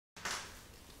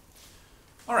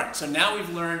All right, so now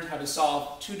we've learned how to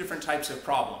solve two different types of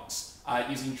problems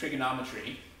using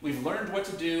trigonometry. We've learned what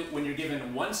to do when you're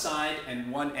given one side and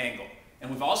one angle.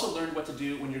 And we've also learned what to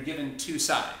do when you're given two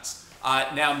sides.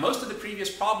 Now, most of the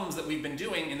previous problems that we've been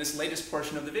doing in this latest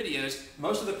portion of the videos,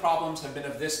 most of the problems have been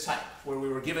of this type, where we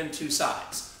were given two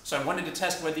sides. So I wanted to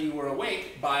test whether you were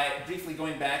awake by briefly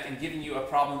going back and giving you a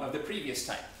problem of the previous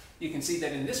type. You can see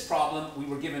that in this problem, we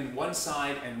were given one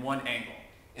side and one angle.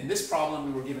 In this problem,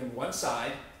 we were given one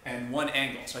side and one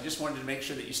angle. So I just wanted to make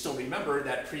sure that you still remember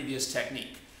that previous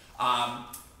technique.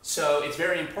 So it's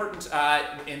very important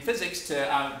in physics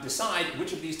to decide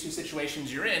which of these two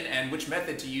situations you're in and which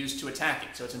method to use to attack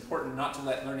it. So it's important not to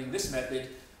let learning this method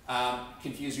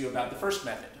confuse you about the first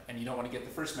method. And you don't want to get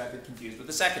the first method confused with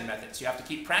the second method. So you have to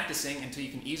keep practicing until you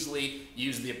can easily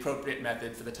use the appropriate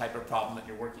method for the type of problem that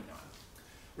you're working on.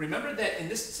 Remember that in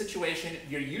this situation,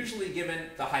 you're usually given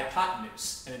the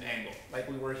hypotenuse and an angle, like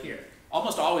we were here.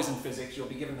 Almost always in physics, you'll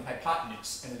be given the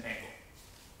hypotenuse and an angle.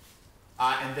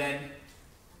 And then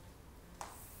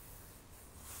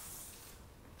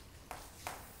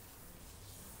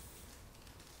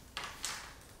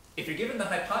if you're given the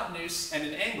hypotenuse and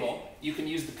an angle, you can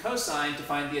use the cosine to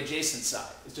find the adjacent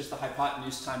side. It's just the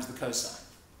hypotenuse times the cosine.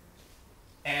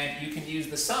 And you can use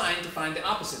the sine to find the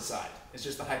opposite side. It's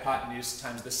just the hypotenuse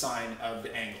times the sine of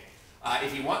the angle.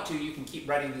 If you want to, you can keep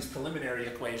writing these preliminary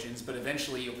equations, but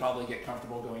eventually you'll probably get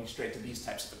comfortable going straight to these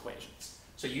types of equations.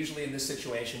 So usually in this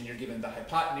situation, you're given the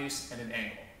hypotenuse and an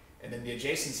angle. And then the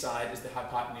adjacent side is the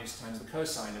hypotenuse times the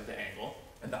cosine of the angle.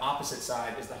 And the opposite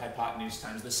side is the hypotenuse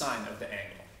times the sine of the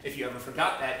angle. If you ever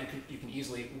forgot that, you can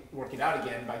easily work it out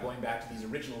again by going back to these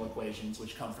original equations,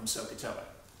 which come from SOH CAH TOA.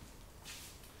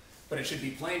 But it should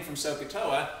be plain from SOH CAH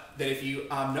TOA that if you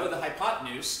know the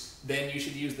hypotenuse, then you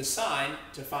should use the sine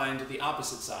to find the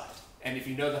opposite side. And if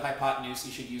you know the hypotenuse,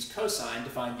 you should use cosine to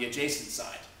find the adjacent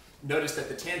side. Notice that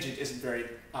the tangent isn't very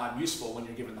useful when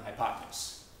you're given the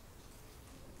hypotenuse.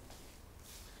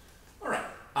 All right.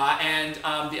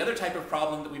 The other type of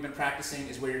problem that we've been practicing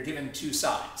is where you're given two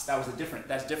sides. That's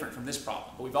different from this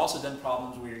problem. But we've also done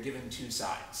problems where you're given two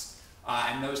sides.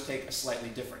 And those take a slightly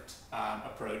different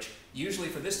approach. Usually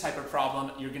for this type of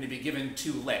problem, you're going to be given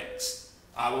two legs.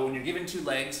 Well, when you're given two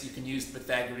legs, you can use the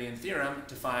Pythagorean theorem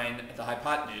to find the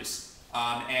hypotenuse.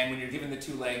 And when you're given the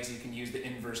two legs, you can use the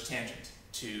inverse tangent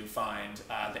to find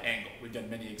the angle. We've done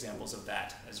many examples of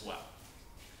that as well.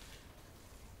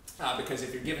 Because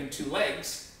if you're given two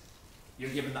legs,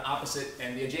 you're given the opposite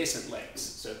and the adjacent legs.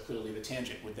 So clearly the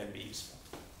tangent would then be useful.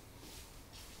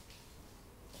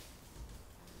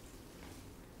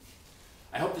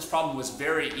 I hope this problem was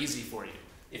very easy for you.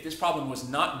 If this problem was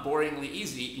not boringly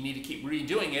easy, you need to keep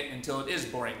redoing it until it is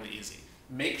boringly easy.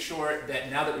 Make sure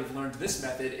that now that we've learned this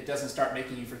method, it doesn't start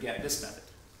making you forget this method.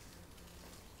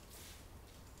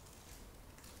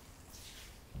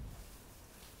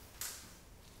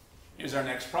 Here's our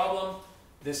next problem.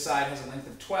 This side has a length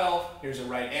of 12. Here's a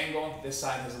right angle. This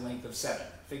side has a length of 7.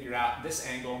 Figure out this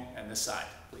angle and this side,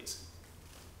 please.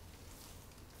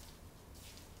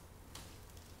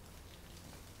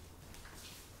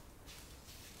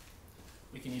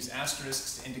 We can use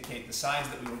asterisks to indicate the sides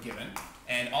that we were given.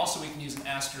 And also we can use an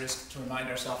asterisk to remind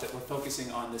ourselves that we're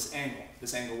focusing on this angle.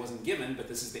 This angle wasn't given, but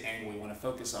this is the angle we want to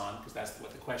focus on because that's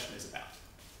what the question is about.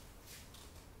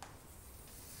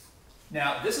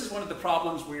 Now, this is one of the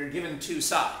problems where you're given two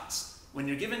sides. When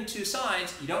you're given two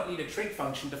sides, you don't need a trig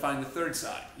function to find the third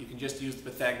side. You can just use the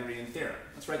Pythagorean theorem.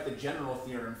 Let's write the general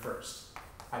theorem first.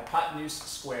 Hypotenuse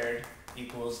squared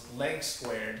equals leg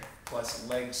squared plus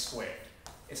leg squared.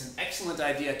 It's an excellent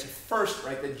idea to first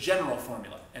write the general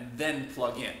formula and then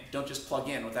plug in. Don't just plug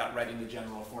in without writing the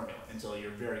general formula until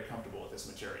you're very comfortable with this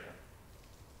material.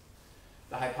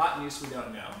 The hypotenuse we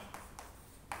don't know.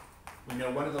 We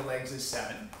know one of the legs is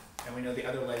 7, and we know the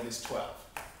other leg is 12.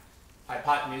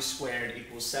 Hypotenuse squared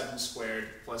equals 7 squared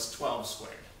plus 12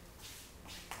 squared.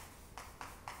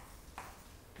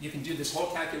 You can do this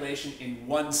whole calculation in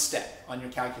one step on your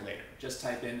calculator. Just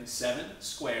type in 7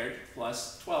 squared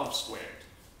plus 12 squared.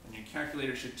 And your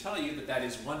calculator should tell you that that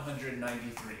is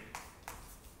 193.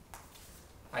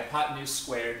 Hypotenuse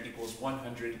squared equals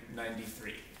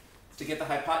 193. To get the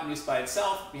hypotenuse by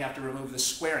itself, we have to remove the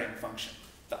squaring function.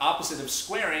 The opposite of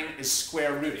squaring is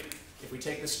square rooting. If we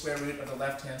take the square root of the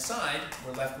left-hand side,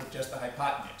 we're left with just the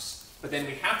hypotenuse. But then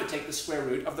we have to take the square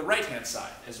root of the right-hand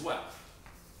side as well.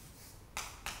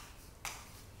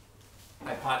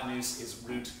 Hypotenuse is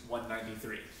root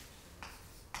 193.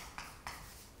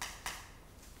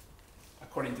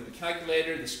 According to the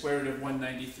calculator, the square root of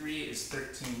 193 is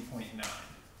 13.9.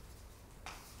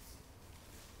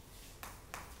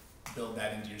 Build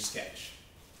that into your sketch.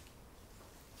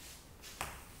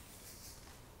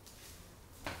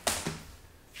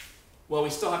 Well, we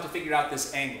still have to figure out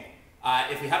this angle.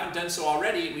 If we haven't done so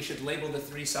already, we should label the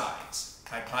three sides.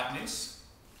 Hypotenuse,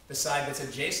 the side that's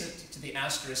adjacent to the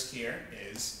asterisk here,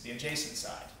 is the adjacent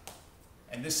side.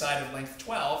 And this side of length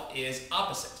 12 is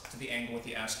opposite to the angle with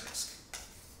the asterisk.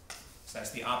 So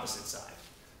that's the opposite side.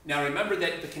 Now remember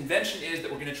that the convention is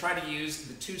that we're going to try to use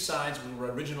the two sides we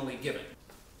were originally given.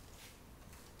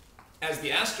 As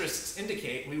the asterisks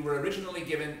indicate, we were originally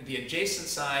given the adjacent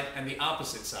side and the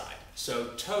opposite side. So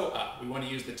TOA, we want to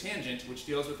use the tangent, which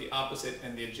deals with the opposite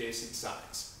and the adjacent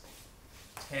sides.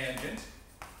 Tangent.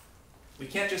 We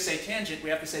can't just say tangent, we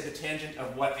have to say the tangent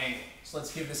of what angle. So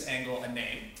let's give this angle a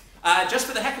name. Just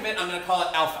for the heck of it, I'm going to call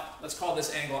it alpha. Let's call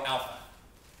this angle alpha.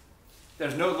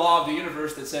 There's no law of the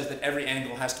universe that says that every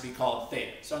angle has to be called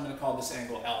theta. So I'm going to call this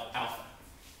angle alpha.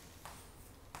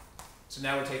 So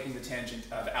now we're taking the tangent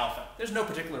of alpha. There's no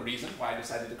particular reason why I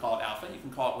decided to call it alpha. You can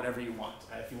call it whatever you want.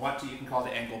 If you want to, you can call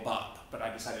the angle Bob, but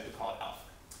I decided to call it alpha.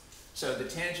 So the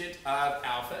tangent of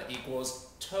alpha equals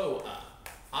TOA,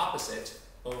 opposite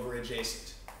over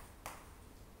adjacent.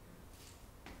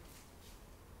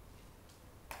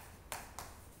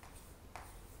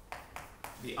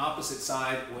 The opposite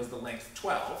side was the length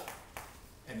 12,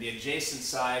 and the adjacent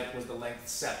side was the length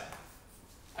 7.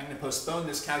 I'm going to postpone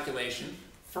this calculation.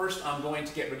 First, I'm going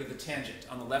to get rid of the tangent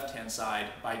on the left-hand side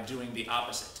by doing the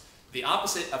opposite. The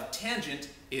opposite of tangent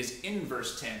is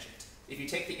inverse tangent. If you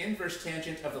take the inverse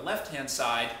tangent of the left-hand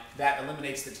side, that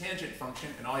eliminates the tangent function,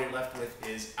 and all you're left with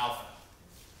is alpha.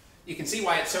 You can see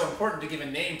why it's so important to give a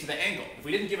name to the angle. If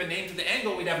we didn't give a name to the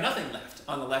angle, we'd have nothing left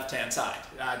on the left-hand side.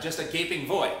 Just a gaping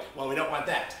void. Well, we don't want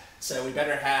that. So we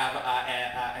better have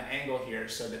an angle here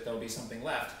so that there'll be something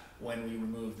left when we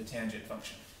remove the tangent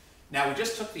function. Now we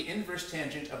just took the inverse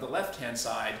tangent of the left-hand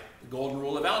side. The golden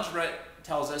rule of algebra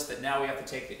tells us that now we have to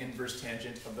take the inverse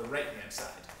tangent of the right-hand side.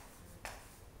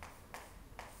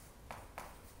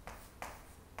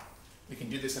 We can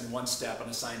do this in one step on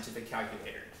a scientific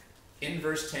calculator.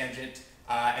 Inverse tangent,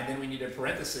 and then we need a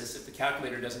parenthesis if the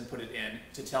calculator doesn't put it in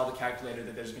to tell the calculator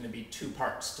that there's going to be two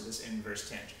parts to this inverse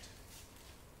tangent.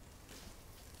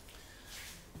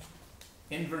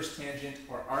 Inverse tangent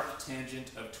or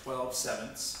arctangent of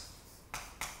 12/7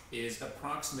 is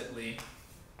approximately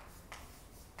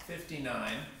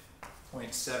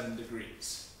 59.7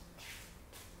 degrees.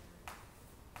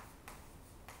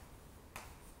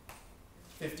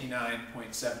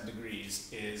 59.7 degrees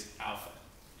is alpha.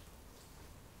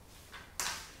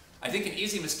 I think an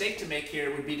easy mistake to make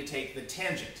here would be to take the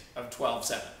tangent of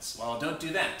 12/7. Well, don't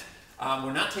do that.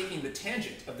 We're not taking the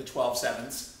tangent of the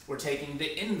 12/7, we're taking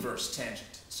the inverse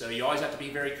tangent. So you always have to be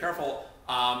very careful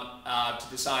to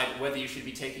decide whether you should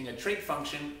be taking a trig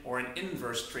function or an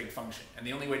inverse trig function. And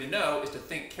the only way to know is to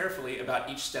think carefully about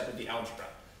each step of the algebra.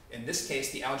 In this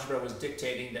case, the algebra was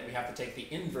dictating that we have to take the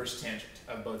inverse tangent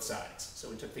of both sides. So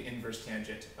we took the inverse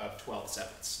tangent of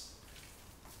 12/7.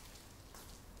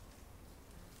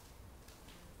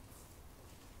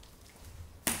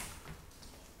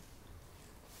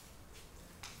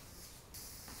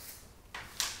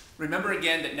 Remember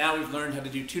again that now we've learned how to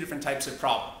do two different types of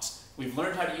problems. We've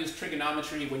learned how to use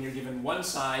trigonometry when you're given one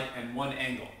side and one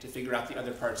angle to figure out the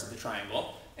other parts of the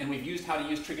triangle. And we've used how to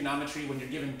use trigonometry when you're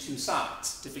given two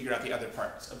sides to figure out the other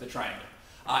parts of the triangle.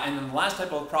 And in the last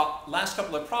couple of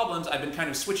problems, I've been kind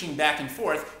of switching back and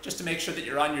forth just to make sure that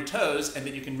you're on your toes and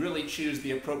that you can really choose the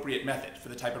appropriate method for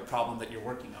the type of problem that you're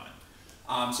working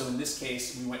on. So in this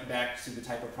case, we went back to the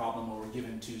type of problem where we're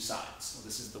given two sides. So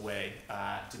this is the way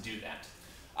to do that.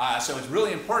 So it's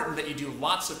really important that you do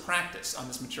lots of practice on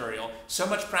this material, so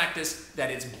much practice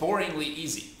that it's boringly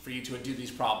easy for you to do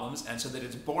these problems, and so that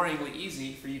it's boringly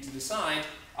easy for you to decide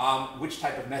which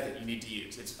type of method you need to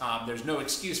use. There's no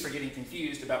excuse for getting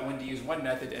confused about when to use one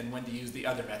method and when to use the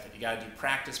other method. You got to do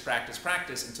practice, practice,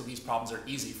 practice until these problems are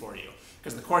easy for you,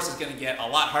 because the course is going to get a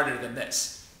lot harder than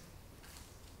this.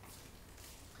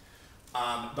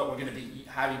 But we're going to be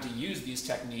having to use these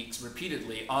techniques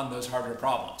repeatedly on those harder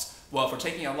problems. Well, if we're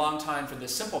taking a long time for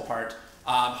this simple part,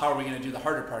 how are we going to do the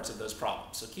harder parts of those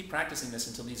problems? So keep practicing this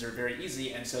until these are very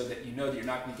easy, and so that you know that you're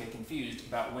not going to get confused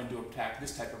about when to attack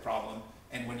this type of problem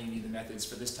and when you need the methods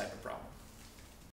for this type of problem.